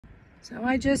So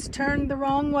I just turned the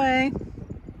wrong way.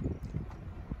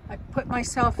 I put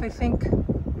myself, I think,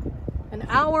 an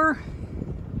hour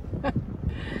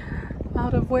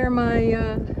out of where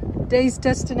my day's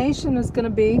destination was going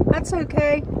to be. That's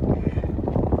okay.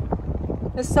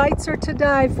 The sights are to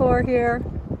die for here.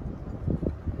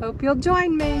 Hope you'll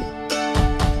join me.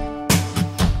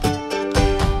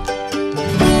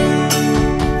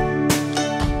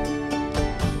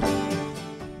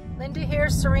 Linda here,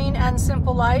 Serene and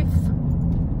Simple Life.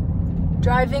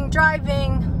 Driving.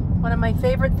 One of my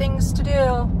favorite things to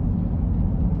do.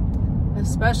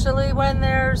 Especially when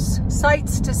there's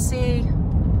sights to see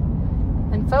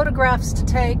and photographs to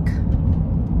take.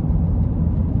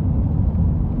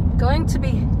 Going to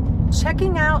be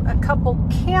checking out a couple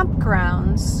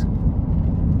campgrounds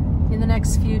in the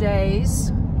next few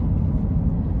days.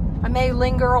 I may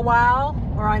linger a while,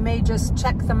 or I may just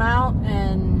check them out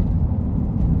and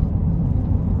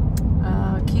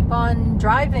keep on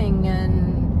driving, and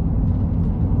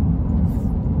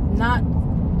not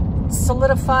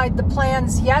solidified the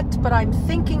plans yet, but I'm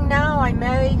thinking now I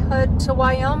may head to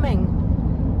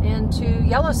Wyoming and to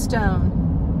Yellowstone.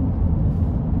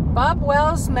 Bob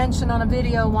Wells mentioned on a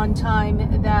video one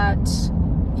time that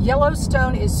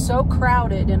Yellowstone is so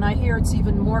crowded, and I hear it's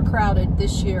even more crowded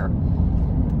this year.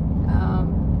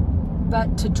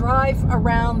 But to drive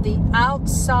around the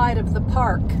outside of the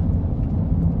park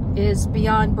is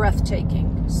beyond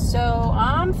breathtaking. So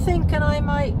I'm thinking I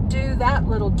might do that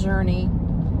little journey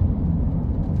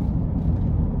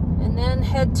and then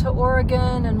head to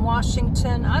Oregon and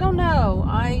Washington. I don't know.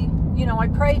 I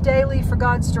pray daily for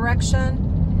God's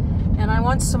direction, and I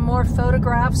want some more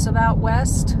photographs of out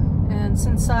west. And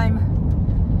since I'm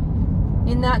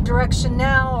in that direction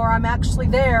now, or I'm actually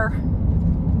there,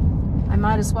 I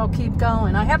might as well keep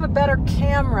going. I have a better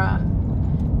camera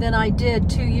than I did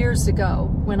 2 years ago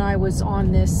when I was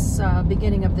on this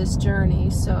beginning of this journey.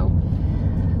 So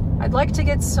I'd like to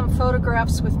get some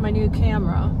photographs with my new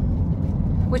camera,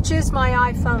 which is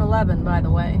my iPhone 11, by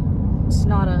the way. It's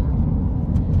not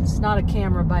a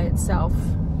camera by itself.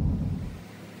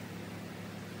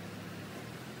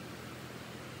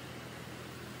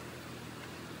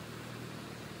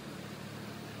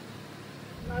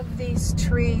 Love these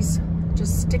trees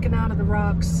just sticking out of the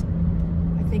rocks.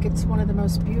 I think it's one of the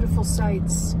most beautiful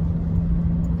sights.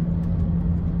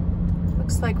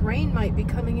 Looks like rain might be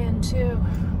coming in too.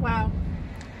 Wow,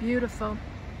 beautiful.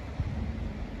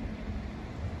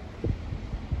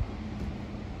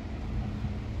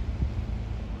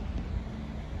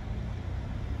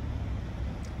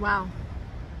 Wow,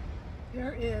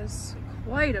 there is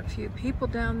quite a few people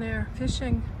down there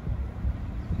fishing.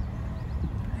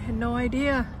 I had no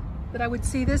idea that I would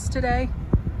see this today.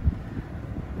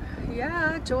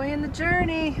 Yeah, joy in the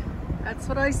journey. That's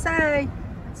what I say.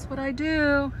 That's what I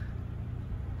do.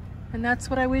 And that's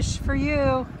what I wish for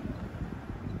you.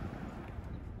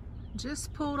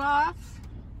 Just pulled off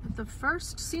the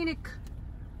first scenic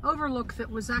overlook that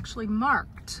was actually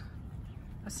marked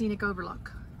a scenic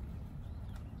overlook.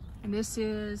 And this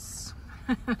is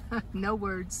no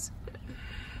words.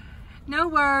 No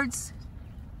words.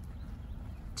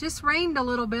 Just rained a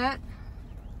little bit.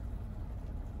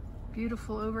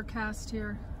 Beautiful overcast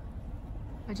here.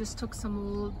 I just took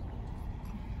some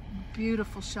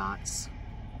beautiful shots.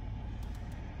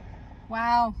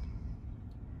 Wow.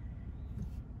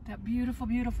 That beautiful,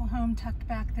 beautiful home tucked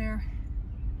back there.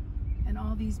 And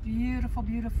all these beautiful,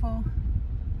 beautiful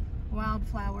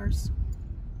wildflowers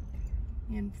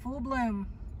in full bloom.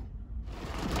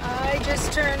 I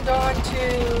just turned onto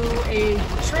a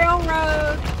trail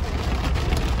road,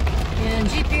 and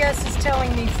GPS is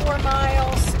telling me 4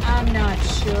 miles. I'm not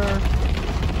sure.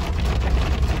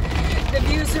 The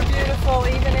views are beautiful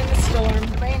even in the storm.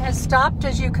 The rain has stopped,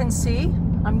 as you can see.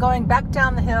 I'm going back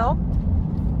down the hill.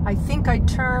 I think I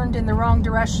turned in the wrong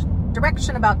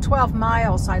direction about 12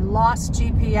 miles. I lost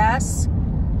GPS.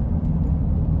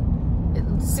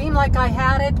 It seemed like I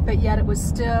had it, but yet it was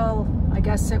still, I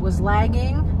guess it was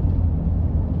lagging.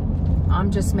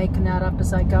 I'm just making that up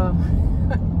as I go.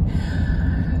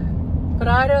 But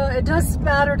it doesn't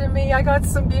matter to me. I got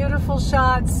some beautiful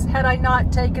shots. Had I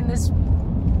not taken this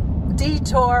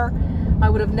detour, I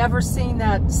would have never seen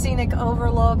that scenic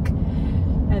overlook.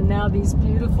 And now these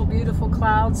beautiful, beautiful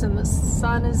clouds, and the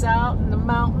sun is out, and the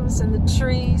mountains and the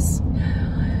trees.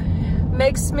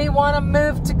 Makes me want to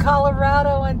move to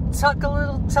Colorado and tuck a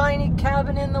little tiny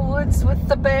cabin in the woods with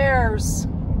the bears.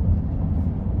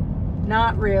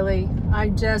 Not really.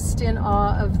 I'm just in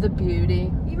awe of the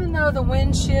beauty. Even though the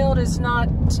windshield is not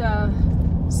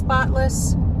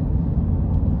spotless,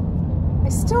 I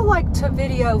still like to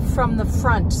video from the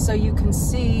front so you can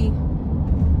see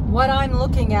what I'm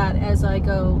looking at as I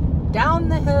go down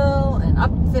the hill and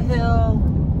up the hill.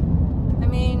 I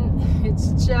mean,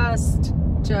 it's just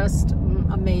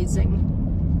amazing.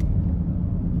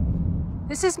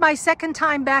 This is my second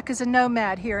time back as a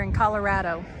nomad here in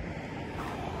Colorado.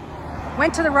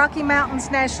 Went to the Rocky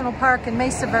Mountains National Park in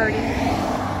Mesa Verde,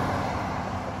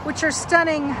 which are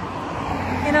stunning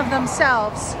in of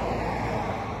themselves.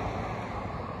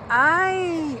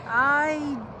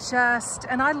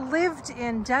 And I lived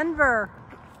in Denver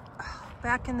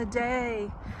back in the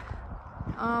day.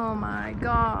 Oh my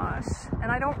gosh.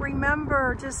 And I don't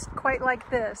remember just quite like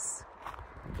this.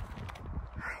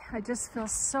 I just feel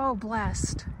so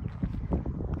blessed.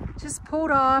 Just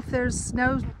pulled off. There's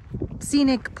no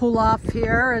scenic pull off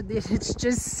here. It's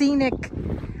just scenic.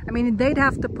 I mean, they'd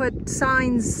have to put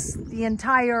signs the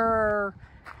entire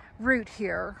route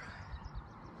here.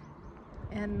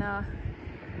 And now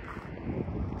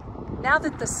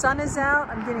that the sun is out,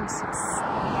 I'm getting some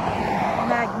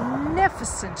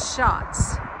magnificent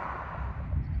shots.